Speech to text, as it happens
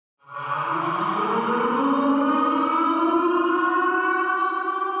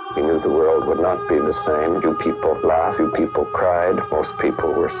We knew the world would not be the same. Few people laughed, few people cried, most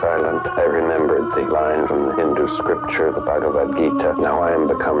people were silent. I remembered the line from the Hindu scripture, the Bhagavad Gita, "Now I am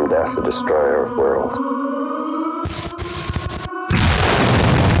become death, the destroyer of worlds."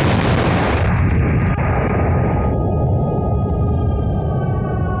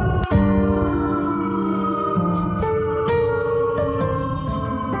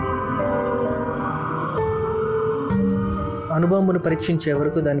 అణుబాంబును పరీక్షించే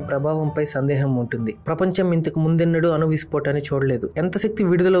వరకు దాని ప్రభావంపై సందేహం ఉంటుంది. ప్రపంచం ఇంతకు ముందెన్నడూ అణు విస్ఫోటాన్ని చూడలేదు. ఎంత శక్తి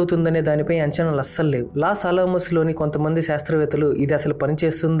విడుదలవుతుందనే దానిపై అంచనాలు అస్సలు లేవు. లాస్ అలామోస్ లోని కొంతమంది శాస్త్రవేత్తలు ఇది అసలు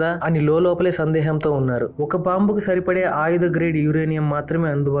పనిచేస్తుందా అని లోపలే సందేహంతో ఉన్నారు. ఒక బాంబుకు సరిపడే ఆయుధ గ్రేడ్ యురేనియం మాత్రమే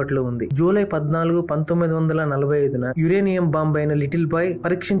అందుబాటులో ఉంది. జూలై 14, 1945 యురేనియం బాంబు అయిన లిటిల్ బాయ్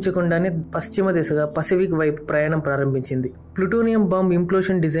పరీక్షించకుండానే పశ్చిమ దిశగా పసిఫిక్ వైపు ప్రయాణం ప్రారంభించింది. ప్లూటోనియం బాంబు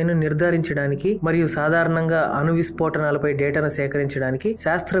ఇంప్లోషన్ డిజైన్ నిర్ధారించడానికి మరియు సాధారణంగా అణు విస్ఫోటనాలపై డేటాను సేకరించడానికి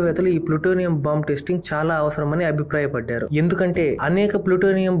శాస్త్రవేత్తలు ఈ ప్లూటోనియం బాంబ్ టెస్టింగ్ చాలా అవసరమని అభిప్రాయపడ్డారు. ఎందుకంటే అనేక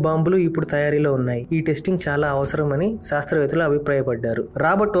ప్లూటోనియం బాంబులు ఇప్పుడు తయారీలో ఉన్నాయి. ఈ టెస్టింగ్ చాలా అవసరమని శాస్త్రవేత్తలు అభిప్రాయపడ్డారు.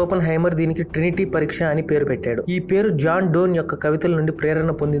 రాబర్ట్ ఓపెన్హైమర్ దీనికి ట్రినిటీ పరీక్ష అని పేరు పెట్టాడు. ఈ పేరు జాన్ డోన్ యొక్క కవితల నుండి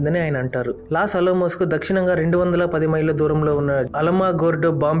ప్రేరణ పొందిందని ఆయన అంటారు. లాస్ అలోమోస్ కు దక్షిణంగా 210 మైళ్ళ దూరంలో ఉన్న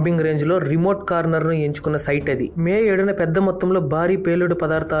అలమాగోర్డో బాంబింగ్ రేంజ్ లో రిమోట్ కార్నర్ ను ఎంచుకున్న సైట్ అది. మే 7న పెద్ద మొత్తంలో భారీ పేలుడు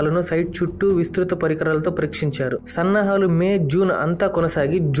పదార్థాలను సైట్ చుట్టూ విస్తృత పరికరాలతో పరీక్షించారు. సన్నాహాలు మే, జూన్ అంతా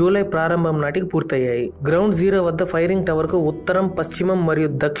కొనసాగి జూలై ప్రారంభం నాటికి పూర్తయ్యాయి. గ్రౌండ్ జీరో వద్ద ఫైరింగ్ టవర్ కు ఉత్తరం, పశ్చిమం మరియు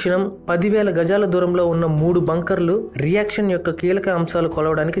దక్షిణం 10,000 గజాల దూరంలో ఉన్న 3 బంకర్లు రియాక్షన్ యొక్క కీలక అంశాలు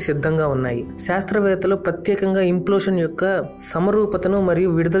కొలవడానికి సిద్ధంగా ఉన్నాయి. శాస్త్రవేత్తలు ప్రత్యేకంగా ఇంప్లోషన్ యొక్క సమరూపతను మరియు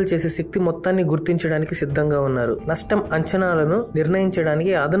విడుదల చేసే శక్తి మొత్తాన్ని గుర్తించడానికి సిద్ధంగా ఉన్నారు. నష్టం అంచనాలను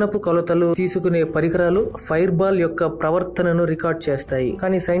నిర్ణయించడానికి అదనపు కొలతలు తీసుకునే పరికరాలు ఫైర్ బాల్ యొక్క ప్రవర్తనను రికార్డ్ చేస్తాయి.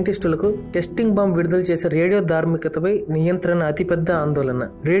 కానీ సైంటిస్టులకు టెస్టింగ్ బాంబ్ విడుదల చేసే రేడియో ధార్మికతపై నియంత్రణ అతిపెద్ద ఆందోళన.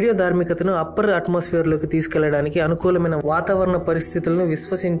 రేడియో ధార్మికతను అప్పర్ అట్మాస్ఫియర్ లోకి తీసుకెళ్లడానికి అనుకూలమైన వాతావరణ పరిస్థితులను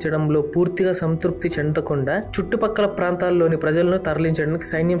విశ్వసించడంలో పూర్తిగా సంతృప్తి చెందకుండా చుట్టుపక్కల ప్రాంతాల్లోని ప్రజలను తరలించడానికి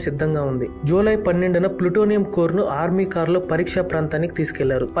సైన్యం సిద్ధంగా ఉంది. జూలై 12న ప్లూటోనియం కోర్ ను ఆర్మీ కార్ లో పరీక్షా ప్రాంతానికి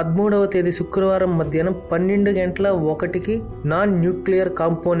తీసుకెళ్లారు. 13వ తేదీ శుక్రవారం మధ్యాహ్నం 12:01కి నాన్ న్యూక్లియర్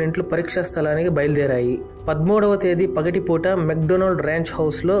కాంపోనెంట్లు పరీక్షా స్థలానికి బయలుదేరాయి. 13వ తేదీ పగటిపూట మెక్డొనాల్డ్ ర్యాంచ్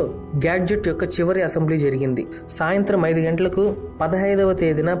హౌస్ లో గ్యాడ్జెట్ యొక్క చివరి అసెంబ్లీ జరిగింది. సాయంత్రం 5 గంటలకు 15వ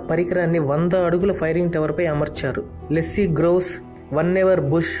తేదీన పరికరాన్ని 100 అడుగుల ఫైరింగ్ టవర్ పై అమర్చారు. Lessee groves, వన్నెవర్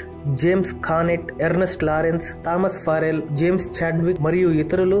bush, James కానెట్, Ernest Lawrence, Thomas Farrell, James Chadwick మరియు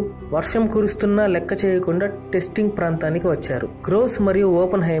ఇతరులు వర్షం కురుస్తున్నా లెక్క చేయకుండా టెస్టింగ్ ప్రాంతానికి వచ్చారు. గ్రోవ్స్ మరియు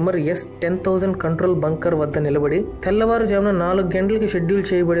ఓపెన్హైమర్ S-10,000 కంట్రోల్ బంకర్ వద్ద నిలబడి తెల్లవారుజామున 4 గంటలకి షెడ్యూల్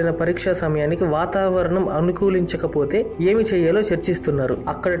చేయబడిన పరీక్షా సమయానికి వాతావరణం అనుకూలించకపోతే ఏమి చేయాలో చర్చిస్తున్నారు.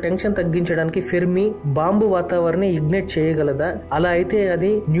 అక్కడ టెన్షన్ తగ్గించడానికి ఫెర్మి బాంబు వాతావరణాన్ని ఇగ్నైట్ చేయగలదా, అలా అయితే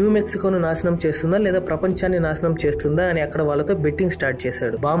అది న్యూ మెక్సికోను నాశనం చేస్తుందా లేదా ప్రపంచాన్ని నాశనం చేస్తుందా అని అక్కడ వాళ్ళతో బెట్టింగ్ స్టార్ట్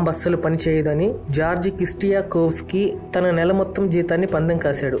చేశాడు. బాంబు అస్సలు పనిచేయదని జార్జ్ కిస్టియాకోవ్స్కీ తన నెల మొత్తం జీతాన్ని పందెం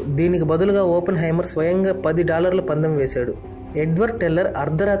కాశాడు. దీనికి బదులుగా ఓపెన్హైమర్ స్వయంగా $10 పందెం వేశాడు. ఎడ్వర్డ్ టెల్లర్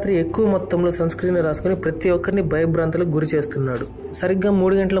అర్ధరాత్రి ఎక్కువ మొత్తంలో సన్ స్క్రీన్ రాసుకుని ప్రతి ఒక్కరిని భయభ్రాంతులకు గురి చేస్తున్నాడు. సరిగ్గా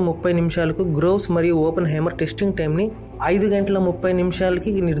 3:30 గ్రోవ్స్ మరియు ఓపెన్హైమర్ టెస్టింగ్ టైం ని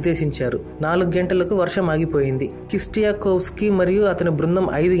 5:30 నిర్దేశించారు. 4 గంటలకు వర్షం ఆగిపోయింది. కిస్టియాకోవ్స్కీ మరియు అతని బృందం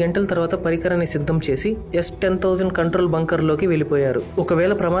 5 గంటల తర్వాత పరికరాన్ని సిద్ధం చేసి S-10,000 కంట్రోల్ బంకర్ లోకి వెళ్లిపోయారు.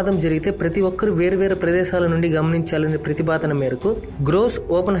 ఒకవేళ ప్రమాదం జరిగితే ప్రతి ఒక్కరు వేర్వేరు ప్రదేశాల నుండి గమనించాలనే ప్రతిపాదన మేరకు గ్రోవ్స్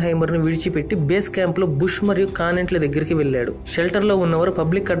ఓపెన్హైమర్ ను విడిచిపెట్టి బేస్ క్యాంప్ లో బుష్ మరియు కానెంట్ల దగ్గరికి వెళ్లాడు. షెల్టర్ లో ఉన్నవారు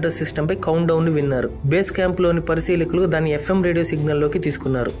పబ్లిక్ అడ్రస్ సిస్టమ్ పై కౌంట్ డౌన్ ను విన్నారు. బేస్ క్యాంప్ లోని పరిశీలకులు దాన్ని FM రేడియో సిగ్నల్ లోకి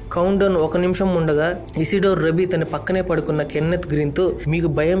తీసుకున్నారు. కౌంట్ డౌన్ 1 నిమిషం ఉండగా ఇసిడోర్ రబీ తన పక్కనే పడుకున్న కెన్నెత్ గ్రీన్ తో మీకు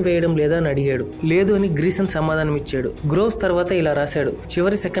భయం వేయడం లేదా అని అడిగాడు. లేదు అని గ్రీసన్ సమాధానం ఇచ్చాడు. గ్రోవ్స్ తర్వాత ఇలా రాశాడు: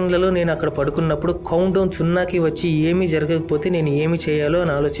 చివరి సెకండ్లలో నేను అక్కడ పడుకున్నప్పుడు కౌంట్ డౌన్ 0కి వచ్చి ఏమీ జరగకపోతే నేను ఏమి చేయాలో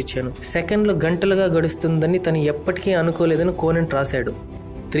అని ఆలోచించాను. సెకండ్లు గంటలుగా గడుస్తుందని తను ఎప్పటికీ అనుకోలేదని కోనెంట్ రాశాడు.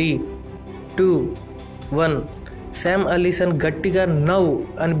 3, 2, 1 శామ్ అలీసన్ గట్టిగా నౌ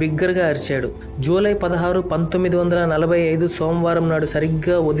అని బిగ్గరగా అరిచాడు. జూలై 16, 1945 సోమవారం నాడు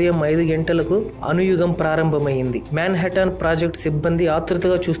సరిగ్గా ఉదయం 5 గంటలకు అనుయుగం ప్రారంభమైంది. మ్యాన్హాటన్ ప్రాజెక్ట్ సిబ్బంది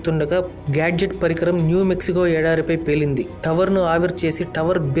ఆతృతగా చూస్తుండగా గ్యాడ్జెట్ పరికరం న్యూ మెక్సికో ఎడారిపై పేలింది. టవర్ ను ఆవిరి చేసి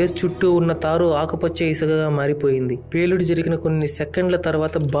టవర్ బేస్ చుట్టూ ఉన్న తారు ఆకుపచ్చ ఇసుకగా మారిపోయింది. పేలుడు జరిగిన కొన్ని సెకండ్ల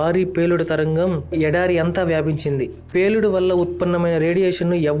తర్వాత భారీ పేలుడు తరంగం ఎడారి అంతా వ్యాపించింది. పేలుడు వల్ల ఉత్పన్నమైన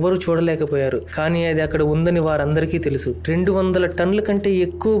రేడియేషన్ ను ఎవ్వరూ చూడలేకపోయారు, కానీ అది అక్కడ ఉందని వారందరికీ అందరికీ తెలుసు. 200 టన్నుల కంటే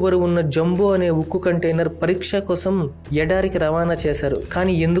ఎక్కువ బరువు ఉన్న జంబో అనే ఉక్కు కంటైనర్ పరీక్ష కోసం ఎడారికి రవాణా చేశారు.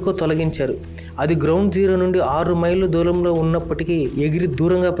 కానీ ఎందుకో తొలగించారు. అది గ్రౌండ్ జీరో నుండి 6 మైళ్ళు దూరంలో ఉన్నప్పటికీ ఎగిరి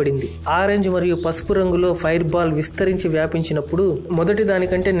దూరంగా పడింది. ఆరెంజ్ మరియు పసుపు రంగులో ఫైర్ బాల్ విస్తరించి వ్యాపించినప్పుడు మొదటి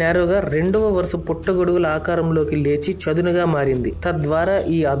దానికంటే నేరోగా రెండవ వరుస పుట్టగొడుగుల ఆకారంలోకి లేచి చదునుగా మారింది. తద్వారా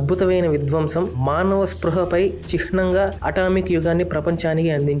ఈ అద్భుతమైన విధ్వంసం మానవ స్పృహపై చిహ్నంగా అటామిక్ యుగాన్ని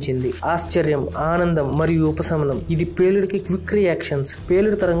ప్రపంచానికి అందించింది. ఆశ్చర్యం, ఆనందం మరియు ఉపశమనం. ఇది పేలుడికి క్విక్ రియాక్షన్స్.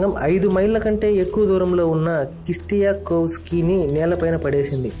 పేలుడు తరంగం 5 మైళ్ళ కంటే ఎక్కువ దూరంలో ఉన్న కిస్టియాకోవ్స్కీని నేలపైన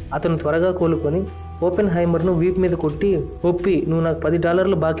పడేసింది. అతను త్వరగా కోలుకొని ఓపెన్హైమర్ ను వీపు మీద కొట్టి, ఒప్పి నువ్వు నాకు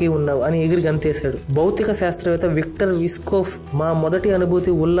 $10 బాకీ ఉన్నావు అని ఎగిరి గంతేశాడు. భౌతిక శాస్త్రవేత్త విక్టర్ విస్కోఫ్ మా మొదటి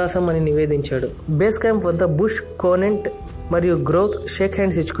అనుభూతి ఉల్లాసం అని నివేదించాడు. బేస్ క్యాంప్ వద్ద బుష్, కోనెంట్ మరియు గ్రోత్ షేక్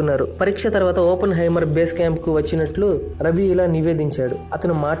హ్యాండ్స్ ఇచ్చుకున్నారు. పరీక్ష తర్వాత ఓపెన్హైమర్ బేస్ క్యాంప్ కు వచ్చినట్లు రబీ ఇలా నివేదించాడు.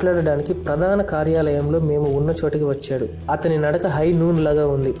 అతను మాట్లాడడానికి ప్రధాన కార్యాలయంలో మేము ఉన్న చోటికి వచ్చాడు. అతని నడక హై నూన్ లాగా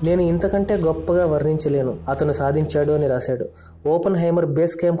ఉంది. నేను ఇంతకంటే గొప్పగా వర్ణించలేను. అతను సాధించాడు అని రాశాడు. ఓపెన్హైమర్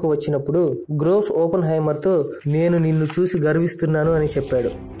బేస్ క్యాంప్ కు వచ్చినప్పుడు గ్రోవ్స్ ఓపెన్హైమర్ తో నేను నిన్ను చూసి గర్విస్తున్నాను అని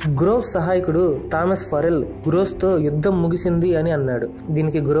చెప్పాడు. గ్రోవ్స్ సహాయకుడు థామస్ ఫరెల్ గ్రోవ్స్ తో యుద్ధం ముగిసింది అని అన్నాడు.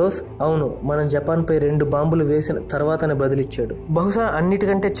 దీనికి గ్రోవ్స్, అవును, మనం జపాన్ పై 2 బాంబులు వేసిన తర్వాతనే బదులిచ్చాడు. బహుశా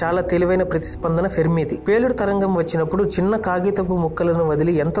అన్నిటికంటే చాలా తెలివైన ప్రతిస్పందన ఫెర్మిది. పేలుడు తరంగం వచ్చినప్పుడు చిన్న కాగితపు ముక్కలను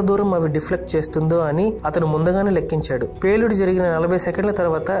వదిలి ఎంత దూరం అవి డిఫ్లెక్ట్ చేస్తుందో అని అతను ముందుగానే లెక్కించాడు. పేలుడు జరిగిన 40 సెకండ్ల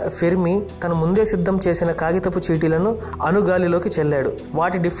తర్వాత ఫెర్మి తన ముందే సిద్ధం చేసిన కాగితపు చీటీలను అణుగాలిలోకి చెల్లాడు.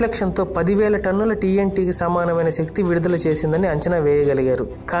 వాటి డిఫ్లెక్షన్ తో 10,000 టన్నుల TNTకి సమానమైన శక్తి విడుదల చేసిందని అంచనా వేయగలిగారు.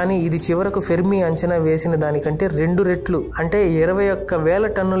 కానీ ఇది చివరకు ఫెర్మి అంచనా వేసిన దానికంటే 2 రెట్లు అంటే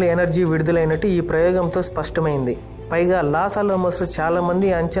 21,000 టన్నుల ఎనర్జీ విడుదలైనట్టు ఈ ప్రయోగంతో స్పష్టమైంది. పైగా లాస్ ఆలమోస్ చాలా మంది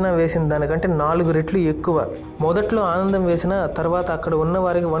అంచనా వేసిన దానికంటే 4 రెట్లు ఎక్కువ. మొదట్లో ఆనందం వేసిన తర్వాత అక్కడ ఉన్న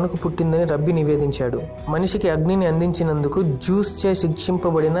వారికి వణుకు పుట్టిందని రబ్బీ నివేదించాడు. మనిషికి అగ్నిని అందించినందుకు జ్యూస్ చే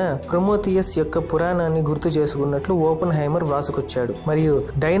శిక్షింపబడిన ప్రొమోథియస్ యొక్క పురాణాన్ని గుర్తు చేసుకున్నట్లు ఓపెన్హైమర్ వ్రాసుకొచ్చాడు. మరియు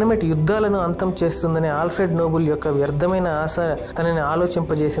డైనమైట్ యుద్ధాలను అంతం చేస్తుందని ఆల్ఫ్రెడ్ నోబుల్ యొక్క వ్యర్థమైన ఆశ తనని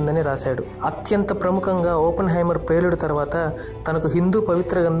ఆలోచింపజేసిందని రాశాడు. అత్యంత ప్రముఖంగా ఓపెన్హైమర్ పేలుడు తర్వాత తనకు హిందూ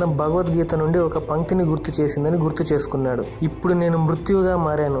పవిత్ర గ్రంథం భగవద్గీత నుండి ఒక పంక్తిని గుర్తు చేసిందని గుర్తు చేసుకున్నాడు. ఇప్పుడు నేను మృత్యువుగా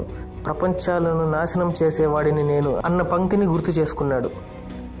మారాను, ప్రపంచాలను నాశనం చేసేవాడిని నేను అన్న పంక్తిని గుర్తు చేసుకున్నాడు.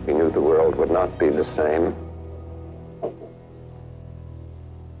 He knew the world would not be the same.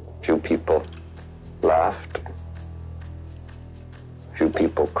 Few people laughed. Few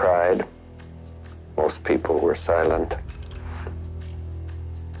people cried. Most people were silent.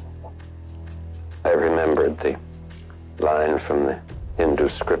 I remembered the line from the Hindu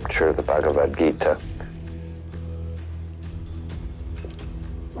scripture, the Bhagavad Gita.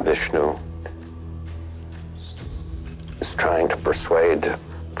 Vishnu is trying to persuade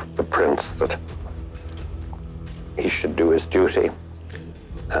the prince that he should do his duty,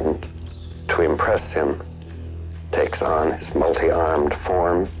 and to impress him takes on his multi-armed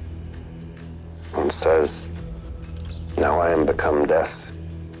form and says, "Now I am become death,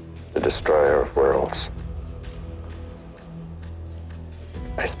 the destroyer of worlds."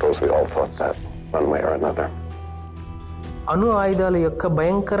 I suppose we all thought that one way or another. అణు ఆయుధాల యొక్క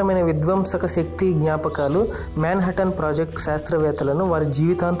భయంకరమైన విధ్వంసక శక్తి జ్ఞాపకాలు మ్యాన్హటన్ project శాస్త్రవేత్తలను వారి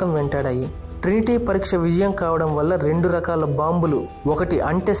జీవితాంతం వెంటాడాయి. Trinity పరీక్ష విజయం కావడం వల్ల 2 రకాల బాంబులు, ఒకటి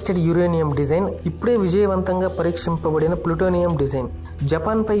అన్టెస్టెడ్ యురేనియం డిజైన్, ఇప్పుడే విజయవంతంగా పరీక్షింపబడిన ప్లూటోనియం డిజైన్,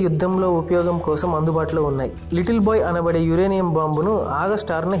 జపాన్ పై యుద్ధంలో ఉపయోగం కోసం అందుబాటులో ఉన్నాయి. లిటిల్ బాయ్ అనబడే యురేనియం బాంబును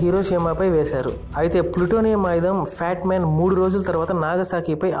ఆగస్టు 6న హిరోషిమాపై వేశారు. అయితే ప్లూటోనియం ఆయుధం ఫ్యాట్ మ్యాన్ 3 రోజుల తర్వాత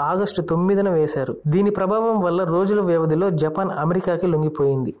నాగసాకిపై ఆగస్టు 9న వేశారు. దీని ప్రభావం వల్ల రోజుల వ్యవధిలో జపాన్ అమెరికాకి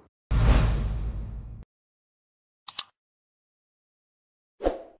లొంగిపోయింది.